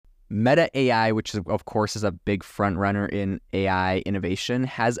Meta AI, which is, of course is a big front runner in AI innovation,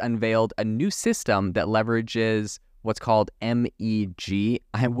 has unveiled a new system that leverages what's called MEG.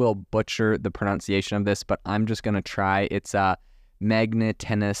 I will butcher the pronunciation of this, but I'm just going to try. It's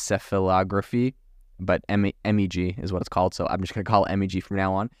magnetoencephalography, but MEG is what it's called. So I'm just going to call it MEG from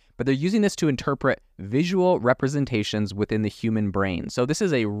now on. But they're using this to interpret visual representations within the human brain. So this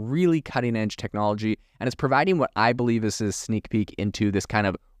is a really cutting edge technology, and it's providing what I believe is a sneak peek into this kind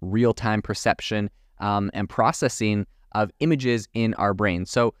of real-time perception and processing of images in our brain.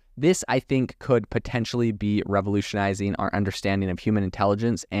 So this, I think, could potentially be revolutionizing our understanding of human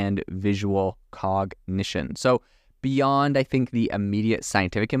intelligence and visual cognition. So beyond, I think, the immediate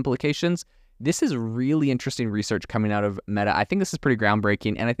scientific implications, this is really interesting research coming out of Meta. I think this is pretty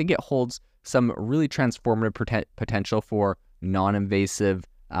groundbreaking, and I think it holds some really transformative potential for non-invasive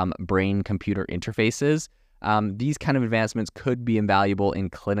brain-computer interfaces. These kind of advancements could be invaluable in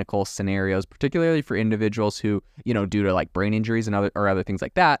clinical scenarios, particularly for individuals who, due to like brain injuries and other things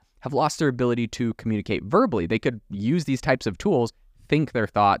like that, have lost their ability to communicate verbally. They could use these types of tools, think their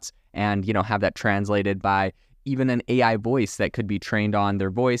thoughts, and, have that translated by even an AI voice that could be trained on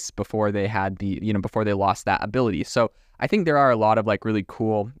their voice before they had before they lost that ability. So I think there are a lot of like really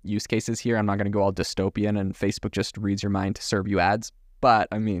cool use cases here. I'm not going to go all dystopian and Facebook just reads your mind to serve you ads, but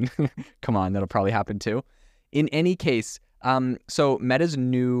I mean, come on, that'll probably happen too. In any case, so Meta's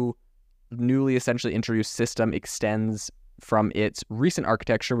newly essentially introduced system extends from its recent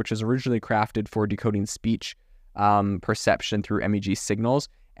architecture, which was originally crafted for decoding speech perception through MEG signals.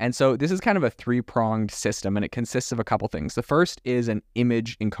 And so this is kind of a three-pronged system, and it consists of a couple things. The first is an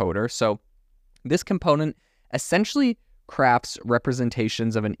image encoder. So this component essentially crafts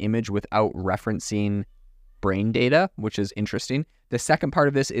representations of an image without referencing brain data, which is interesting. The second part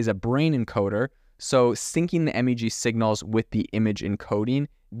of this is a brain encoder. So syncing the MEG signals with the image encoding,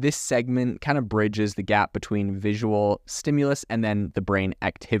 this segment kind of bridges the gap between visual stimulus and then the brain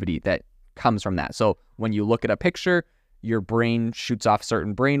activity that comes from that. So when you look at a picture, your brain shoots off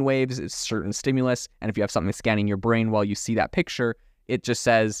certain brain waves, it's certain stimulus, and if you have something scanning your brain while you see that picture, it just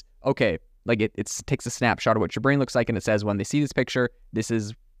says, okay, like it takes a snapshot of what your brain looks like, and it says when they see this picture, this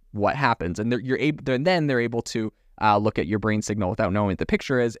is what happens. And they're able to look at your brain signal without knowing what the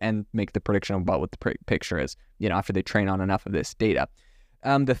picture is and make the prediction about what the picture is, after they train on enough of this data.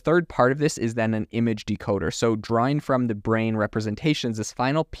 The third part of this is then an image decoder. So drawing from the brain representations, this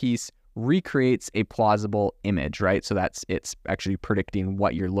final piece recreates a plausible image, right? So it's actually predicting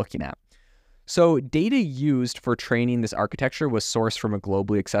what you're looking at. So data used for training this architecture was sourced from a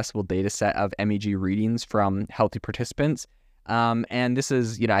globally accessible data set of MEG readings from healthy participants. And this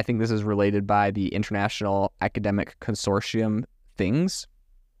is, I think this is related by the International Academic Consortium things.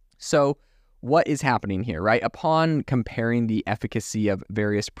 So what is happening here, right? Upon comparing the efficacy of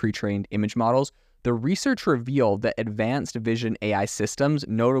various pre-trained image models, the research revealed that advanced vision AI systems,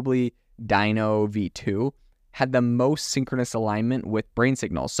 notably Dino V2, had the most synchronous alignment with brain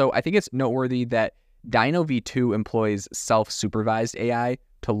signals. So I think it's noteworthy that Dino V2 employs self-supervised AI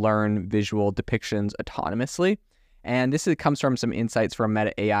to learn visual depictions autonomously. And this comes from some insights from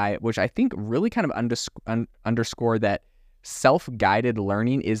Meta AI, which I think really kind of underscore that self-guided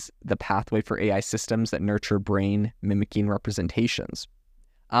learning is the pathway for AI systems that nurture brain mimicking representations.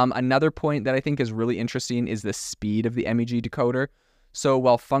 Another point that I think is really interesting is the speed of the MEG decoder. So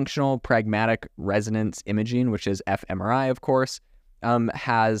while functional pragmatic resonance imaging, which is fMRI, of course,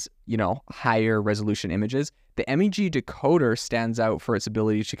 has, higher resolution images, the MEG decoder stands out for its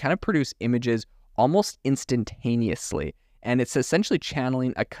ability to kind of produce images almost instantaneously. And it's essentially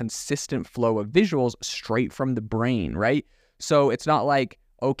channeling a consistent flow of visuals straight from the brain, right? So it's not like,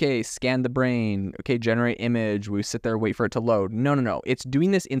 okay, scan the brain, okay, generate image, we sit there, wait for it to load. No. It's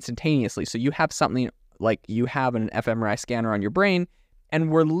doing this instantaneously. So you have something like you have an fMRI scanner on your brain,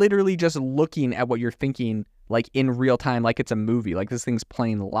 and we're literally just looking at what you're thinking like in real time, like it's a movie, like this thing's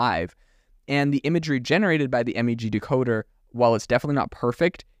playing live. And the imagery generated by the MEG decoder, while it's definitely not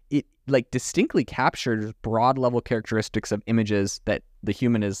perfect, it like distinctly captures broad level characteristics of images that the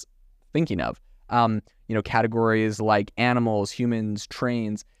human is thinking of. Categories like animals, humans,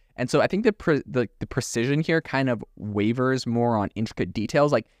 trains. And so I think the precision here kind of wavers more on intricate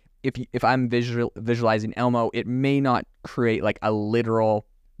details. Like if I'm visualizing Elmo, it may not create like a literal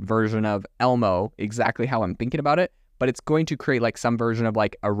version of Elmo exactly how I'm thinking about it, but it's going to create like some version of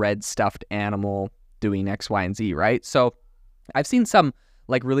like a red stuffed animal doing X, Y, and Z, right? So I've seen some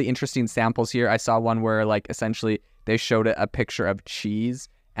like really interesting samples here. I saw one where like essentially they showed a picture of cheese,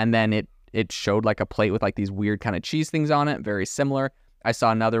 and then it showed like a plate with like these weird kind of cheese things on it, very similar. I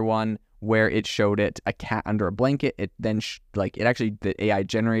saw another one where it showed it a cat under a blanket. It then the AI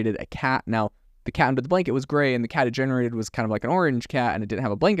generated a cat. Now the cat under the blanket was gray, and the cat it generated was kind of like an orange cat, and it didn't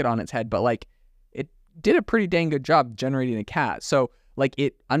have a blanket on its head, but like it did a pretty dang good job generating a cat. So like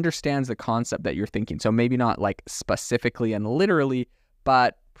it understands the concept that you're thinking. So maybe not like specifically and literally,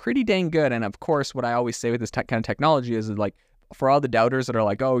 but pretty dang good. And of course, what I always say with this kind of technology is like, for all the doubters that are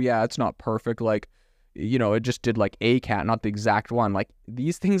like, oh yeah, it's not perfect, like, you know, it just did like a cat, not the exact one. Like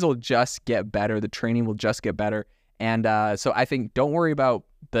these things will just get better. The training will just get better. And so I think don't worry about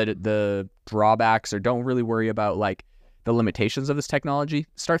the drawbacks, or don't really worry about like the limitations of this technology.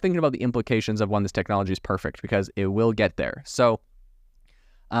 Start thinking about the implications of when this technology is perfect, because it will get there. So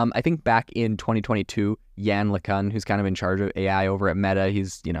I think back in 2022, Yann LeCun, who's kind of in charge of AI over at Meta,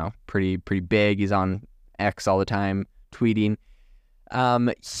 he's, you know, pretty big. He's on X all the time, tweeting.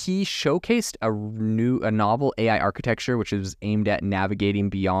 He showcased a novel AI architecture, which is aimed at navigating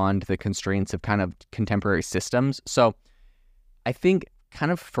beyond the constraints of kind of contemporary systems. So I think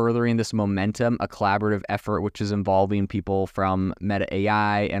kind of furthering this momentum, a collaborative effort, which is involving people from Meta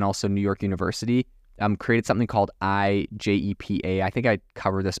AI and also New York University, created something called IJEPA. I think I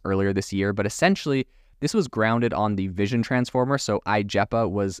covered this earlier this year, but essentially this was grounded on the vision transformer. So IJEPA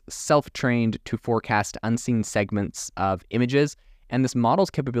was self-trained to forecast unseen segments of images, and this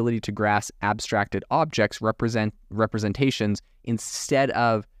model's capability to grasp abstracted objects representations instead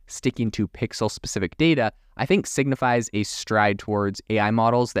of sticking to pixel-specific data, I think signifies a stride towards AI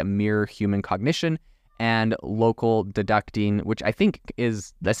models that mirror human cognition and local deducting, which I think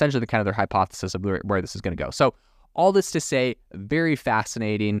is essentially the kind of their hypothesis of where this is going to go. So all this to say, very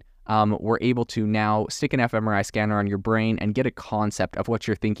fascinating. We're able to now stick an fMRI scanner on your brain and get a concept of what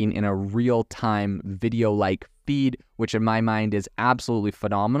you're thinking in a real-time video-like feed, which in my mind is absolutely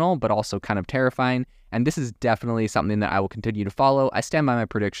phenomenal, but also kind of terrifying. And this is definitely something that I will continue to follow. I stand by my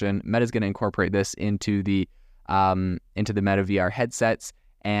prediction. Meta's going to incorporate this into the Meta VR headsets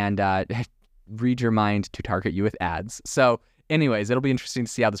and read your mind to target you with ads. So anyways, it'll be interesting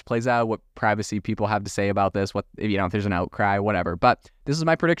to see how this plays out, what privacy people have to say about this, what, you know, if there's an outcry, whatever. But this is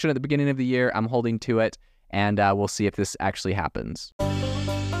my prediction at the beginning of the year. I'm holding to it, and we'll see if this actually happens.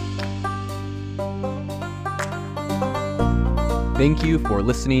 Thank you for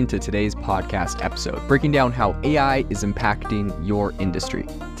listening to today's podcast episode, breaking down how AI is impacting your industry.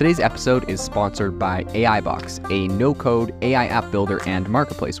 Today's episode is sponsored by AIbox, a no-code AI app builder and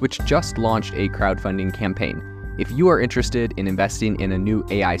marketplace, which just launched a crowdfunding campaign. If you are interested in investing in a new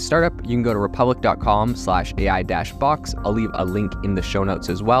AI startup, you can go to republic.com/AI-box. I'll leave a link in the show notes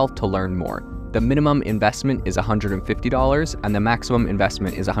as well to learn more. The minimum investment is $150 and the maximum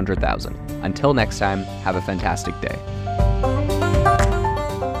investment is $100,000. Until next time, have a fantastic day.